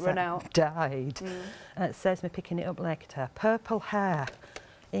because it's run out? Died. It says me picking it up later. Purple hair.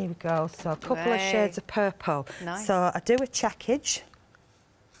 Here we go. So a couple of shades of purple. Nice. So I do a checkage.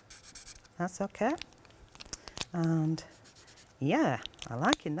 That's okay. And yeah, I'm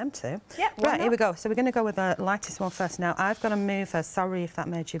liking them too. Yep, right, here we go. So we're going to go with the lightest one first now. I've got to move her. Sorry if that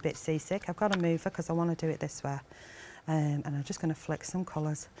made you a bit seasick. I've got to move her because I want to do it this way. And I'm just going to flick some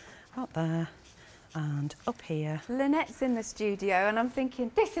colours up there and up here. Lynette's in the studio and I'm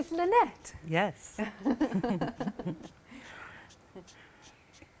thinking, this is Lynette. Yes.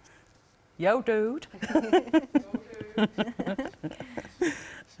 Yo, dude.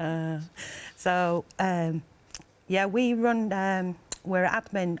 Yeah, we run we're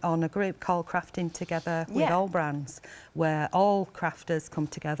admin on a group called Crafting Together with Yeah. All Brands, where all crafters come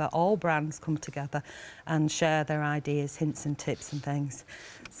together, all brands come together and share their ideas, hints and tips and things.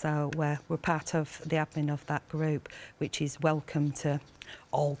 So we're part of the admin of that group, which is welcome to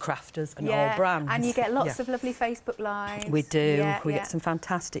all crafters and all brands. And you get lots of lovely Facebook Lives. We do. We get some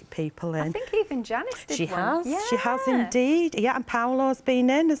fantastic people in. I think even Janice did one. She has indeed. Yeah, and Paolo's been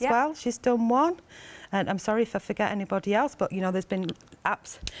in as well. She's done one. And I'm sorry if I forget anybody else, but, you know, there's been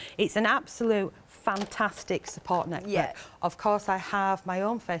it's an absolute fantastic support network. Yeah. Of course, I have my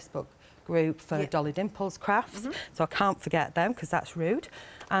own Facebook group for Dolly Dimples Crafts, so I can't forget them because that's rude.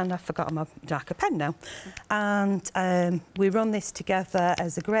 And I've forgotten my darker pen now. And we run this together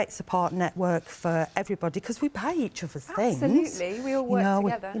as a great support network for everybody because we buy each other's things. Absolutely, we all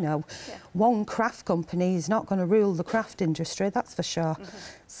work together. One craft company is not going to rule the craft industry, that's for sure.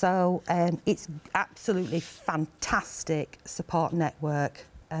 So it's absolutely fantastic support network,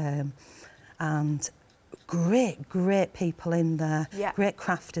 and great people in there, great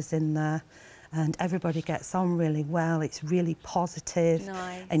crafters in there. And everybody gets on really well. It's really positive.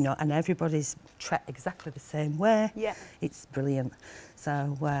 Nice. And, you know, and everybody's exactly the same way. Yeah. It's brilliant.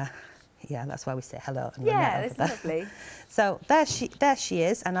 So, yeah, that's why we say hello. And That's lovely. So there she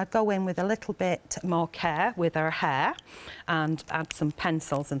is, and I'd go in with a little bit more care with her hair and add some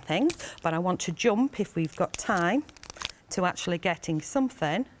pencils and things. But I want to jump, if we've got time, to actually getting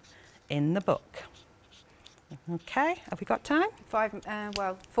something in the book. Okay, have we got time?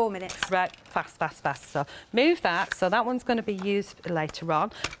 4 minutes. Right, fast. So move that. So that one's going to be used later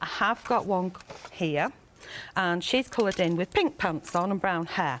on. I have got one here, and she's coloured in with pink pants on and brown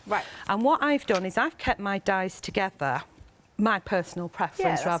hair. Right. And what I've done is I've kept my dies together, my personal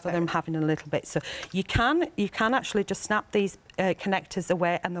preference, rather than having a little bit. So you can actually just snap these connectors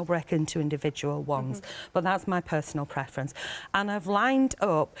away and they'll break into individual ones. But that's my personal preference. And I've lined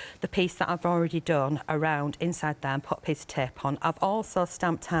up the piece that I've already done around inside there and put a piece of tape on. I've also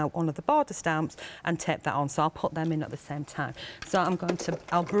stamped out one of the border stamps and taped that on, so I'll put them in at the same time. So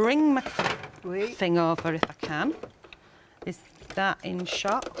I'll bring my thing over if I can. Is that in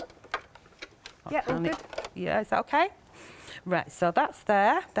shot? Yeah, all good. Yeah, is that okay? Right, so that's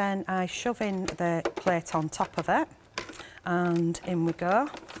there. Then I shove in the plate on top of it, and in we go.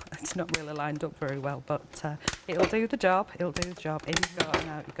 It's not really lined up very well, but it'll do the job. It'll do the job. In you go and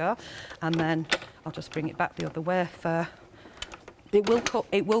out you go. And then I'll just bring it back the other way for. It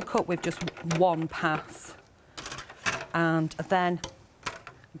will cut with just one pass, and then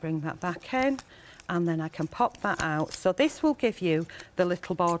bring that back in. And then I can pop that out. So this will give you the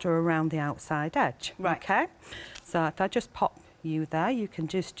little border around the outside edge. Right. Okay. So if I just pop you there, you can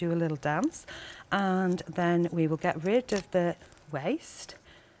just do a little dance. And then we will get rid of the waste.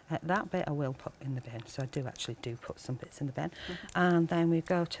 That bit I will put in the bin. So I do put some bits in the bin. And then we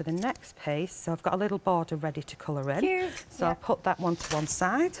go to the next piece. So I've got a little border ready to colour in. Cute. So I'll put that one to one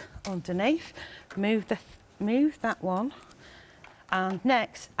side underneath. Move that one. And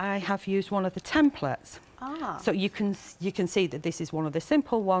next, I have used one of the templates. So you can see that this is one of the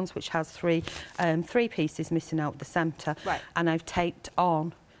simple ones, which has three pieces missing out the centre. Right. And I've taped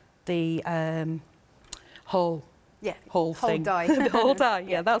on the whole thing. Die. The whole die.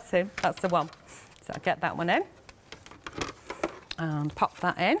 Yeah, that's him. That's the one. So I get that one in and pop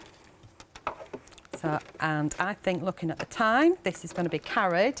that in. So, and I think, looking at the time, this is going to be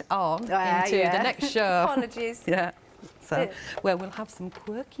carried on into the next show. Apologies. Yeah. So, where we'll have some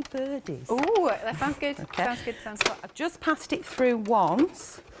quirky birdies. Oh, that sounds good. Okay. Sounds good. So I've just passed it through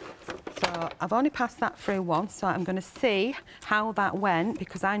once. So I've only passed that through once. So I'm going to see how that went,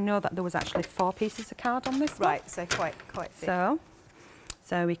 because I know that there was actually 4 pieces of card on this one. Right. So quite thick.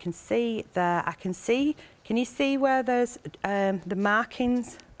 So we can see there. I can see. Can you see where there's the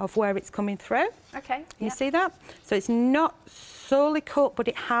markings of where it's coming through? Okay. Can you see that? So it's not solely cut, but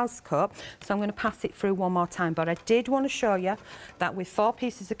it has cut. So I'm going to pass it through one more time. But I did want to show you that with 4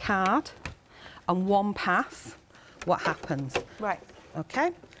 pieces of card and 1 pass, what happens. Right.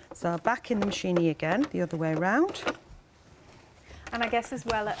 Okay. So back in the machine again, the other way around. And I guess as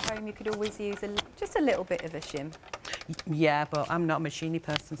well at home you could always use just a little bit of a shim. Yeah, but I'm not a machiney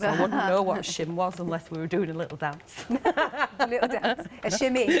person, so I wouldn't know what a shim was unless we were doing a little dance. A little dance. A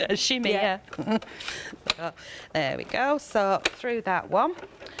shimmy. A shimmy, yeah. So, there we go. So through that one,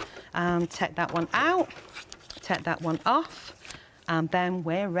 and take that one out, take that one off, and then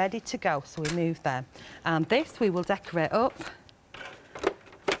we're ready to go. So we move them. And this we will decorate up,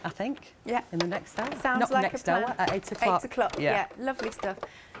 I think, in the next hour. Sounds Not like next a plan. hour, at 8 o'clock. 8 o'clock, yeah. Lovely stuff.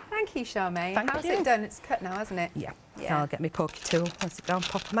 Thank you, Charmaine. How's it done? It's cut now, hasn't it? Yeah. So I'll get my pokey tool. Let's go and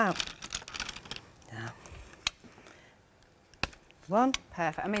pop them out. Yeah. one.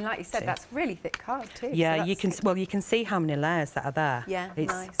 Perfect. I mean, like you said, that's really thick card too. Yeah, so you can. Well, you can see how many layers that are there. Yeah,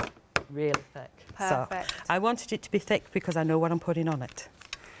 it's nice. Really thick. Perfect. So I wanted it to be thick because I know what I'm putting on it.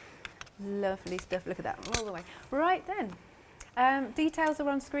 Lovely stuff. Look at that all the way. Right then. Details are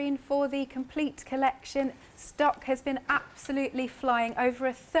on screen for the complete collection. Stock has been absolutely flying. Over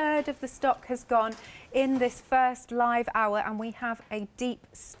a third of the stock has gone in this first live hour, and we have a deep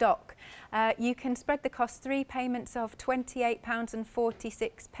stock. You can spread the cost, 3 payments of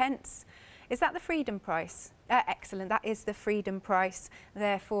 £28.46. Is that the freedom price? Excellent, that is the freedom price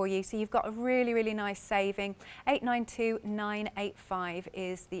there for you. So you've got a really, really nice saving. 892985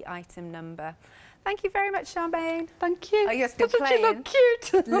 is the item number. Thank you very much, Charmain. Thank you. Oh, you're still Doesn't playing? she look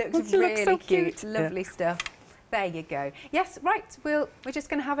cute? Looks She really looks so cute. Lovely stuff. There you go. Yes, right, we're just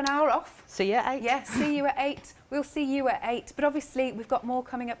going to have an hour off. See you at 8. Yes, see you at 8. We'll see you at 8. But obviously, we've got more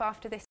coming up after this.